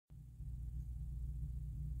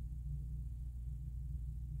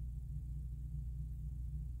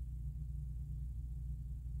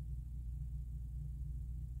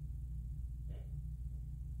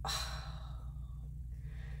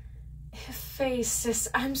Hephaestus,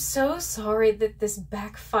 I'm so sorry that this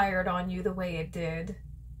backfired on you the way it did.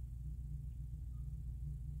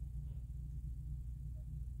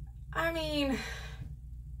 I mean,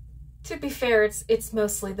 to be fair, it's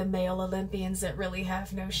mostly the male Olympians that really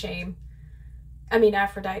have no shame. I mean,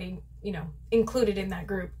 Aphrodite, you know, included in that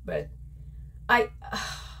group, but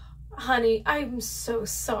honey, I'm so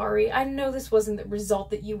sorry. I know this wasn't the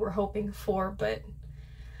result that you were hoping for, but...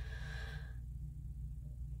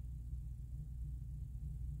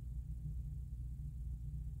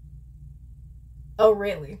 Oh,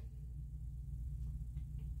 really?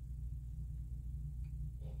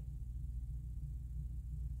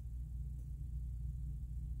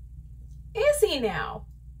 Is he now?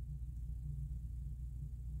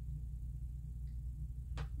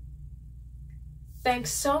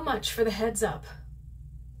 Thanks so much for the heads up.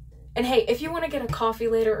 And hey, if you want to get a coffee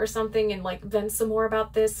later or something and like vent some more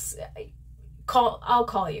about this, I'll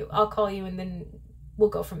call you. I'll call you and then we'll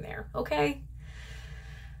go from there, okay?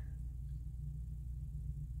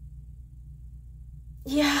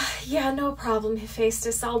 Yeah, no problem,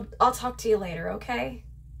 Hephaestus. I'll talk to you later, okay?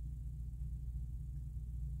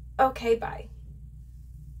 Okay, bye.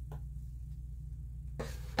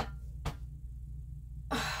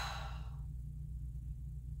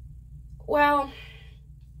 Well,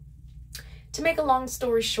 to make a long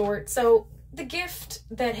story short, so the gift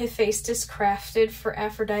that Hephaestus crafted for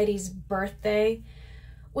Aphrodite's birthday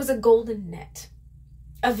was a golden net,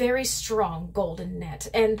 a very strong golden net.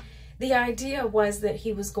 And the idea was that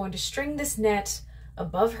he was going to string this net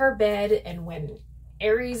above her bed, and when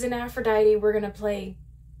Ares and Aphrodite were going to play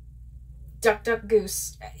duck, duck,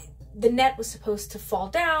 goose, the net was supposed to fall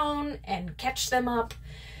down and catch them up.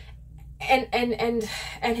 And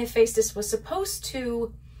Hephaestus was supposed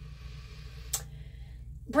to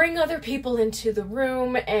bring other people into the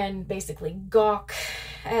room and basically gawk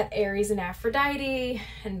at Ares and Aphrodite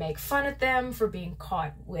and make fun at them for being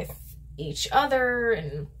caught with each other.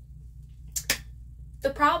 And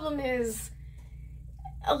the problem is,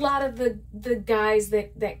 a lot of the guys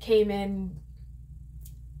that came in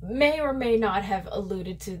may or may not have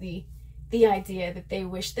alluded to the idea that they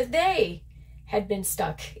wish that they had been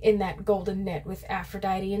stuck in that golden net with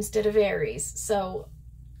Aphrodite instead of Ares. So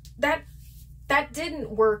that didn't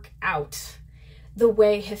work out the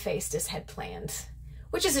way Hephaestus had planned,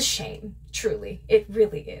 which is a shame, truly. It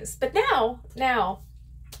really is. But now,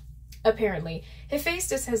 apparently,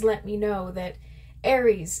 Hephaestus has let me know that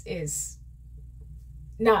Ares is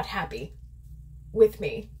not happy with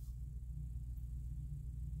me.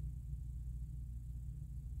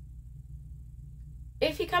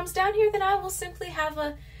 If he comes down here, then I will simply have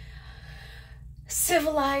a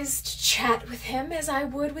civilized chat with him as I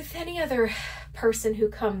would with any other person who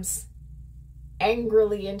comes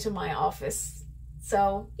angrily into my office.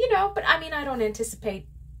 So, you know, but I mean, I don't anticipate.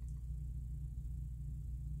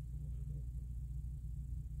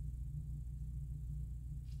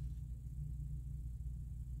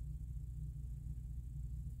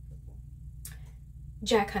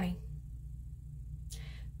 Jack, honey,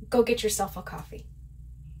 go get yourself a coffee.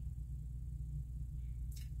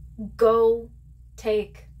 Go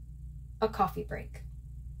take a coffee break.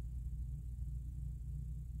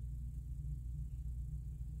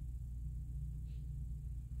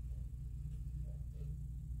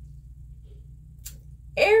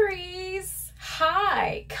 Ares,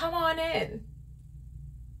 hi, come on in.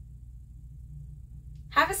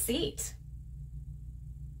 Have a seat.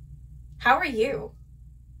 How are you?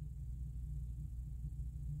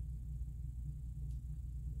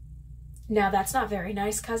 Now that's not very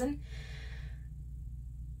nice, cousin.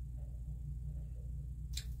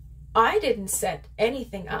 I didn't set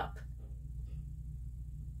anything up.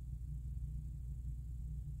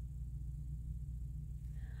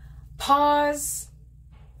 Pause.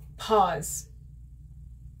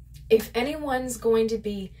 If anyone's going to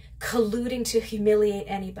be colluding to humiliate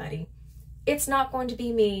anybody, it's not going to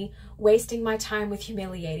be me wasting my time with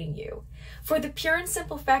humiliating you. For the pure and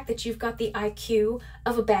simple fact that you've got the IQ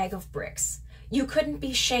of a bag of bricks. You couldn't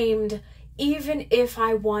be shamed even if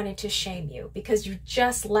I wanted to shame you, because you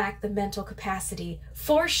just lack the mental capacity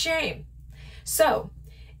for shame. So,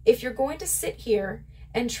 if you're going to sit here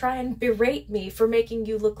and try and berate me for making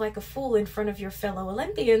you look like a fool in front of your fellow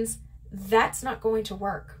Olympians, that's not going to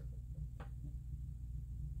work.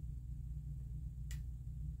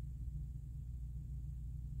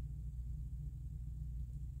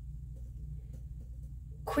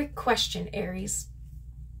 Quick question, Ares.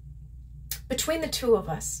 Between the two of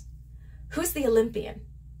us, who's the Olympian?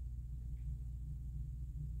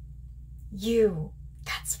 You.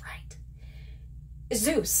 That's right.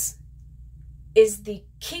 Zeus. is the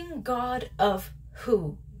king god of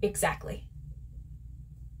who exactly?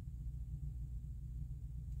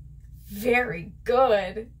 Very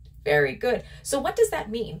good. Very good. So what does that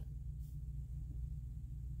mean?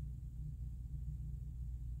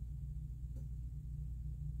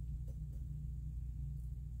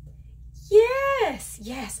 Yes,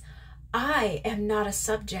 yes. I am not a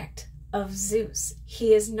subject of Zeus.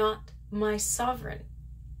 He is not my sovereign.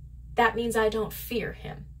 That means I don't fear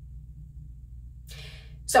him.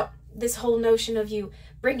 So this whole notion of you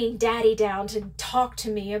bringing daddy down to talk to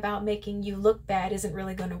me about making you look bad isn't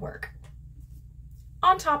really going to work.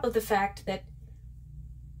 On top of the fact that,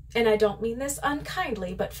 and I don't mean this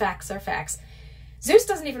unkindly, but facts are facts, Zeus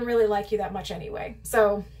doesn't even really like you that much anyway.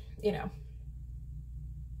 So, you know.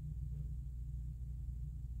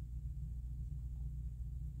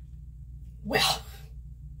 Well,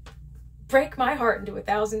 break my heart into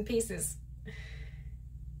 1,000 pieces.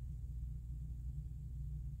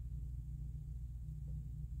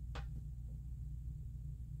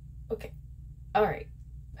 Okay. All right.